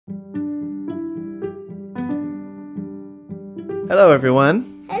Hello,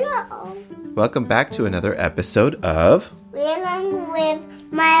 everyone. Hello. Welcome back to another episode of Read along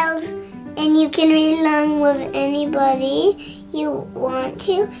with Miles, and you can read along with anybody you want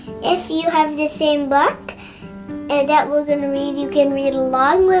to. If you have the same book that we're going to read, you can read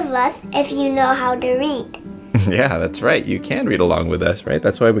along with us if you know how to read. Yeah, that's right. You can read along with us, right?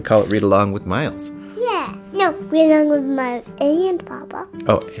 That's why we call it Read Along with Miles. Yeah. No, read along with Miles and Papa.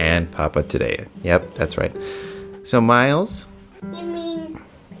 Oh, and Papa today. Yep, that's right. So, Miles. You mean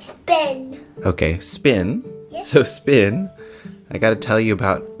spin. Okay, spin. Yes. So, spin. I got to tell you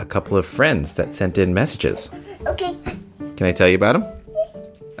about a couple of friends that sent in messages. Okay. Can I tell you about them? Yes.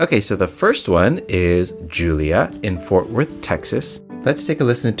 Okay, so the first one is Julia in Fort Worth, Texas. Let's take a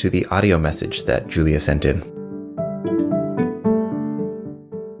listen to the audio message that Julia sent in.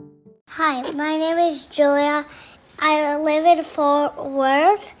 Hi, my name is Julia. I live in Fort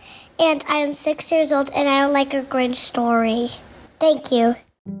Worth, and I am 6 years old, and I would like a Grinch story. Thank you.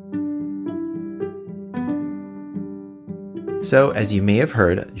 So, as you may have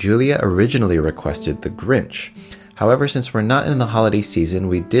heard, Julia originally requested The Grinch. However, since we're not in the holiday season,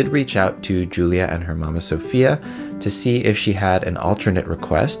 we did reach out to Julia and her mama Sophia to see if she had an alternate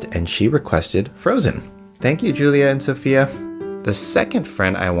request, and she requested Frozen. Thank you, Julia and Sophia. The second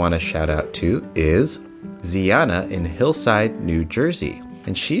friend I want to shout out to is Ziana in Hillside, New Jersey.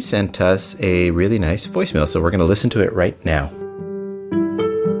 And she sent us a really nice voicemail, so we're going to listen to it right now.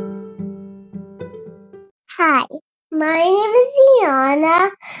 Hi, my name is Ziana.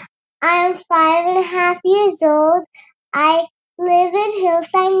 I'm 5.5 years old. I live in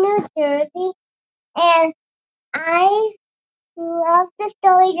Hillside, New Jersey, and I love the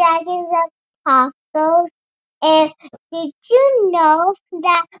story Dragons of Tacos. And did you know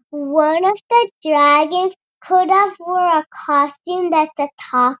that one of the dragons could have wore a costume that's a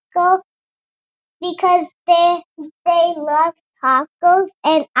taco because they love tacos?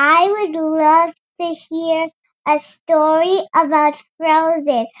 And I would love to hear a story about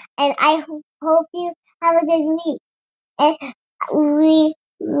Frozen. And I hope you have a good week. And we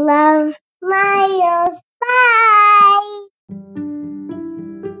love Miles. Bye!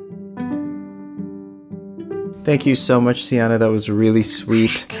 Thank you so much, Sienna. That was really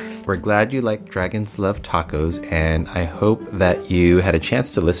sweet. We're glad you like Dragons Love Tacos, and I hope that you had a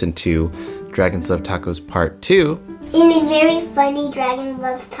chance to listen to Dragons Love Tacos Part 2. And it's very funny, Dragon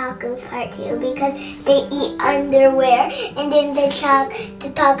Loves Tacos Part 2, because they eat underwear, and then the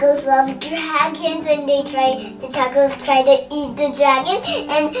tacos love dragons, and the tacos try to eat the dragon,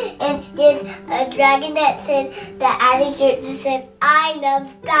 and there's a dragon that had a shirt that said, I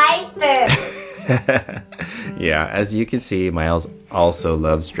love diapers. Yeah, as you can see, Miles also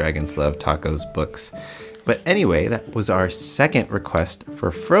loves Dragons Love Tacos books. But anyway, that was our second request for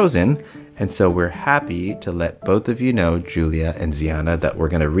Frozen, and so we're happy to let both of you know, Julia and Ziana, that we're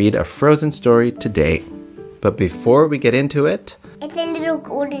going to read a Frozen story today. But before we get into it... It's a little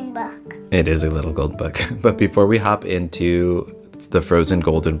golden book. It is a little gold book. But before we hop into the Frozen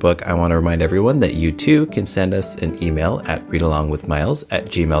Golden Book, I want to remind everyone that you too can send us an email at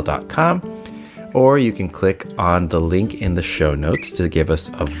readalongwithmiles@gmail.com. Or you can click on the link in the show notes to give us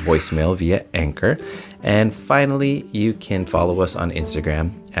a voicemail via Anchor. And finally, you can follow us on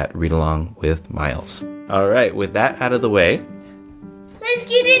Instagram at readalongwithmiles. All right, with that out of the way, let's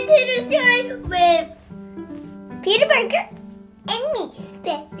get into the story with Peter Parker and me,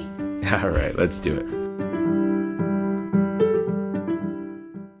 Spin. all right, let's do it.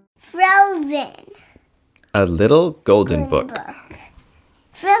 Frozen. A Little Golden Book.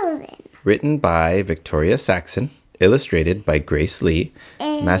 Frozen. Written by Victoria Saxon, illustrated by Grace Lee,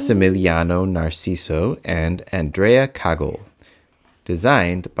 Massimiliano Narciso, and Andrea Kagel.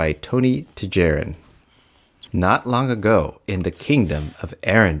 Designed by Tony Tijerin. Not long ago, in the kingdom of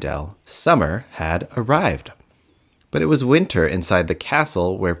Arendelle, summer had arrived. But it was winter inside the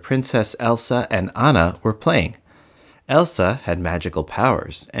castle where Princess Elsa and Anna were playing. Elsa had magical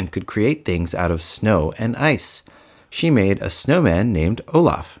powers and could create things out of snow and ice. She made a snowman named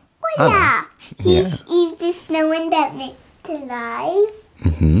Olaf. Yeah, he's the snowman that makes alive.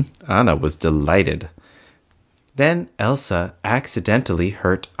 Anna was delighted. Then Elsa accidentally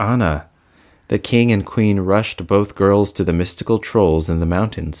hurt Anna. The king and queen rushed both girls to the mystical trolls in the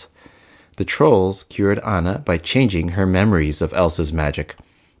mountains. The trolls cured Anna by changing her memories of Elsa's magic.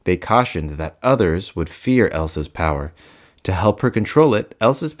 They cautioned that others would fear Elsa's power. To help her control it,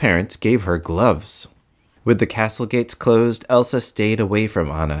 Elsa's parents gave her gloves. With the castle gates closed, Elsa stayed away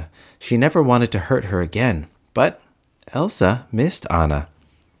from Anna. She never wanted to hurt her again, but Elsa missed Anna.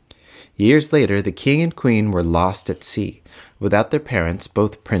 Years later, the king and queen were lost at sea. Without their parents,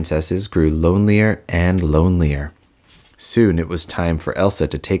 both princesses grew lonelier and lonelier. Soon it was time for Elsa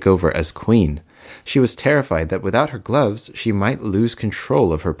to take over as queen. She was terrified that without her gloves, she might lose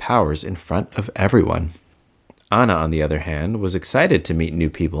control of her powers in front of everyone. Anna, on the other hand, was excited to meet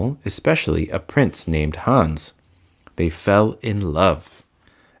new people, especially a prince named Hans. They fell in love.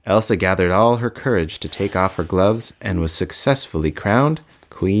 Elsa gathered all her courage to take off her gloves and was successfully crowned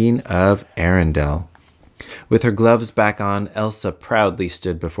Queen of Arendelle. With her gloves back on, Elsa proudly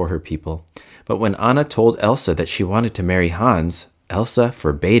stood before her people. But when Anna told Elsa that she wanted to marry Hans, Elsa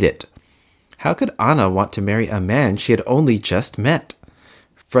forbade it. How could Anna want to marry a man she had only just met?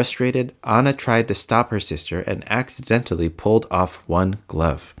 Frustrated, Anna tried to stop her sister and accidentally pulled off one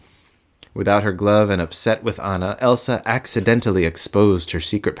glove. Without her glove and upset with Anna, Elsa accidentally exposed her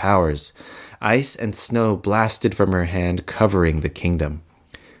secret powers. Ice and snow blasted from her hand, covering the kingdom.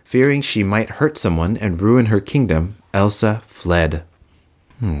 Fearing she might hurt someone and ruin her kingdom, Elsa fled.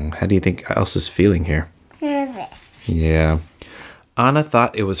 How do you think Elsa's feeling here? Nervous. Yeah. Anna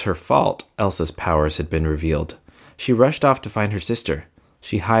thought it was her fault Elsa's powers had been revealed. She rushed off to find her sister.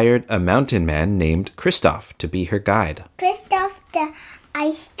 She hired a mountain man named Kristoff to be her guide. Kristoff the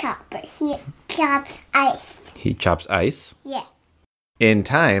ice chopper. He chops ice. He chops ice? Yeah. In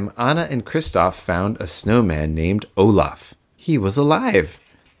time, Anna and Kristoff found a snowman named Olaf. He was alive.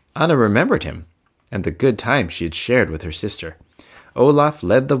 Anna remembered him and the good time she had shared with her sister. Olaf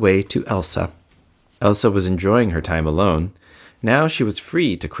led the way to Elsa. Elsa was enjoying her time alone. Now she was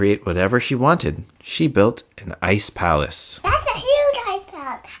free to create whatever she wanted. She built an ice palace. That's a huge ice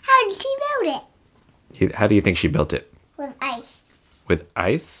palace. How did she build it? How do you think she built it? With ice. With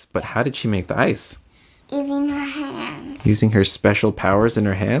ice? But how did she make the ice? Using her hands. Using her special powers in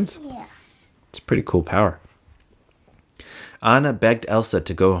her hands? Yeah. It's a pretty cool power. Anna begged Elsa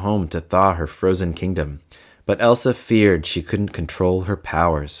to go home to thaw her frozen kingdom, but Elsa feared she couldn't control her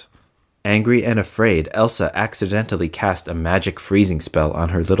powers. Angry and afraid, Elsa accidentally cast a magic freezing spell on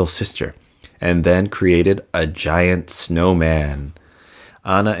her little sister, and then created a giant snowman.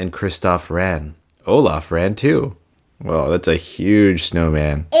 Anna and Kristoff ran. Olaf ran too. Well, that's a huge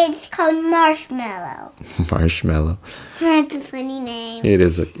snowman. It's called Marshmallow. Marshmallow. That's a funny name.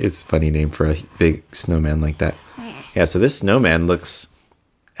 It's a funny name for a big snowman like that. Yeah, so this snowman looks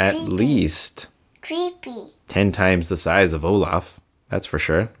at least Creepy. 10 times the size of Olaf. That's for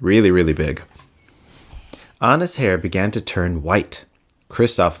sure. Really, really big. Anna's hair began to turn white.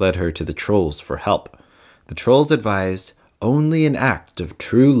 Kristoff led her to the trolls for help. The trolls advised, only an act of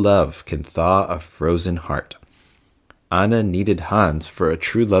true love can thaw a frozen heart. Anna needed Hans for a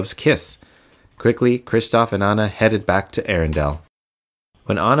true love's kiss. Quickly, Kristoff and Anna headed back to Arendelle.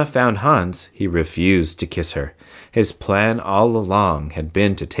 When Anna found Hans, he refused to kiss her. His plan all along had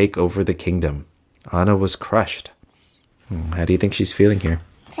been to take over the kingdom. Anna was crushed. How do you think she's feeling here?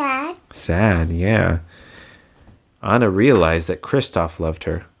 Sad. Sad, yeah. Anna realized that Kristoff loved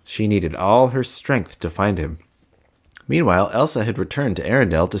her. She needed all her strength to find him. Meanwhile, Elsa had returned to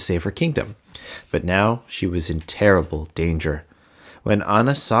Arendelle to save her kingdom. But now she was in terrible danger. When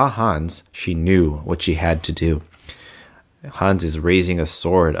Anna saw Hans, she knew what she had to do. Hans is raising a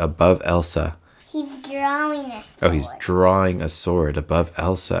sword above Elsa. He's drawing a sword. Oh, he's drawing a sword above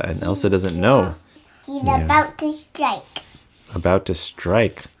Elsa, and Elsa doesn't know. He's about to strike. About to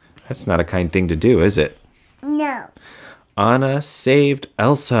strike. That's not a kind thing to do, is it? No. Anna saved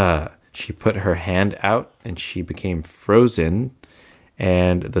Elsa. She put her hand out and she became frozen,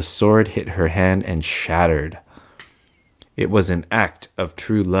 and the sword hit her hand and shattered. It was an act of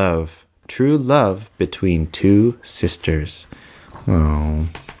true love between two sisters. Oh.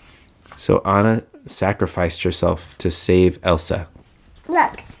 So Anna sacrificed herself to save Elsa.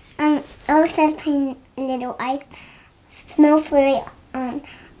 Look, Elsa's putting little ice snow flurry on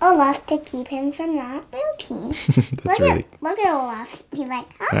Olaf to keep him from not melting. Look at Olaf. He's like,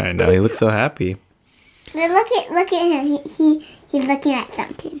 huh? I know, he looks so happy. But look at him. He's looking at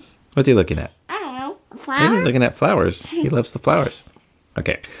something. What's he looking at? I don't know. A Maybe flower? looking at flowers. He loves the flowers.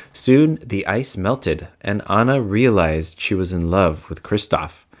 Okay, soon the ice melted, and Anna realized she was in love with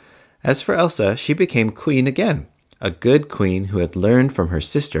Kristoff. As for Elsa, she became queen again, a good queen who had learned from her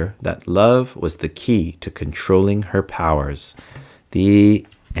sister that love was the key to controlling her powers. The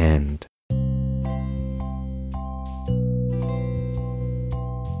end.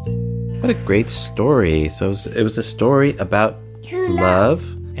 What a great story. So it was a story about True love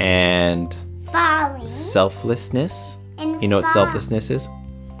and Falling. selflessness. And You know what fall. selflessness is?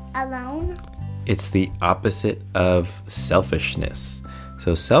 Alone. It's the opposite of selfishness.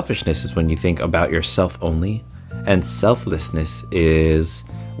 So selfishness is when you think about yourself only, and selflessness is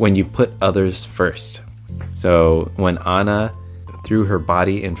when you put others first. So when Anna threw her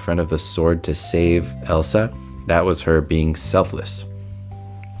body in front of the sword to save Elsa, That was her being selfless.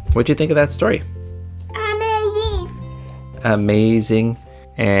 What'd you think of that story? Amazing. Amazing.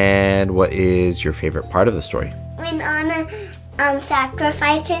 And what is your favorite part of the story? When Anna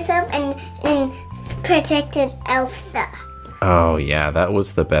sacrificed herself and protected Elsa. Oh, yeah, that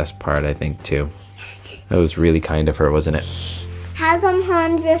was the best part, I think, too. That was really kind of her, wasn't it? How come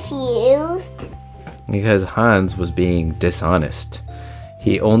Hans refused? Because Hans was being dishonest.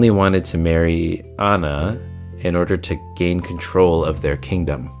 He only wanted to marry Anna in order to gain control of their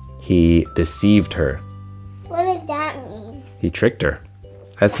kingdom. He deceived her. What does that mean? He tricked her.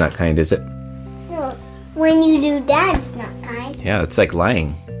 That's not kind, is it? No, when you do that, it's not kind. Yeah, it's like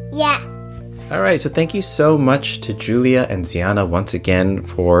lying. Yeah. All right, so thank you so much to Julia and Ziana once again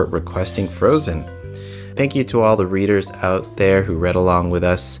for requesting Frozen. Thank you to all the readers out there who read along with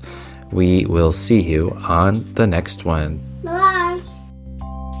us. We will see you on the next one. Bye.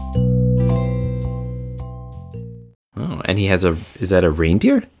 Oh, and he has is that a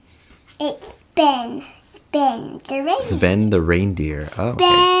reindeer? It's Ben. Sven, the reindeer. Sven the reindeer. Oh, okay.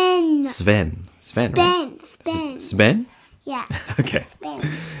 Ben. Sven. Sven, right? Sven. Sven? Yeah. Okay. Ben.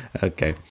 Okay.